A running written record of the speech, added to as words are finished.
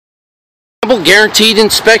Guaranteed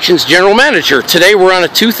Inspections General Manager. Today we're on a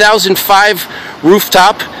 2005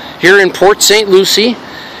 Rooftop here in Port St Lucie,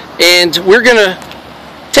 and we're going to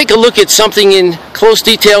take a look at something in close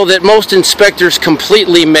detail that most inspectors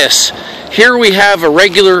completely miss. Here we have a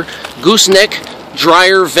regular gooseneck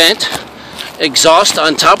dryer vent exhaust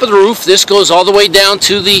on top of the roof. This goes all the way down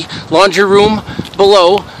to the laundry room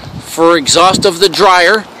below for exhaust of the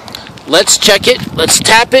dryer. Let's check it, let's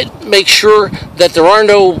tap it, make sure that there are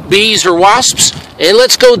no bees or wasps, and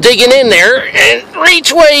let's go digging in there and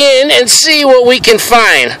reach way in and see what we can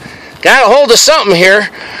find. Got a hold of something here.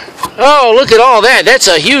 Oh, look at all that. That's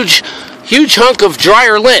a huge hunk of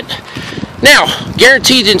dryer lint. Now,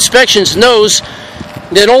 Guaranteed Inspections knows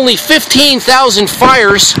that only 15,000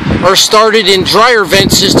 fires are started in dryer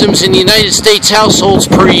vent systems in the United States households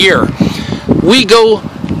per year. We go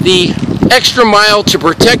the extra mile to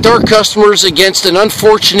protect our customers against an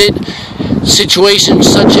unfortunate situation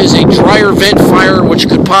such as a dryer vent fire which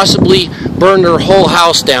could possibly burn their whole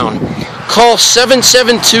house down. Call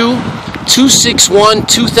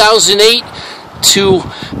 772-261-2008 to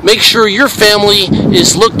make sure your family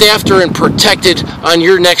is looked after and protected on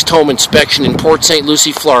your next home inspection in Port St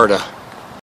Lucie, Florida.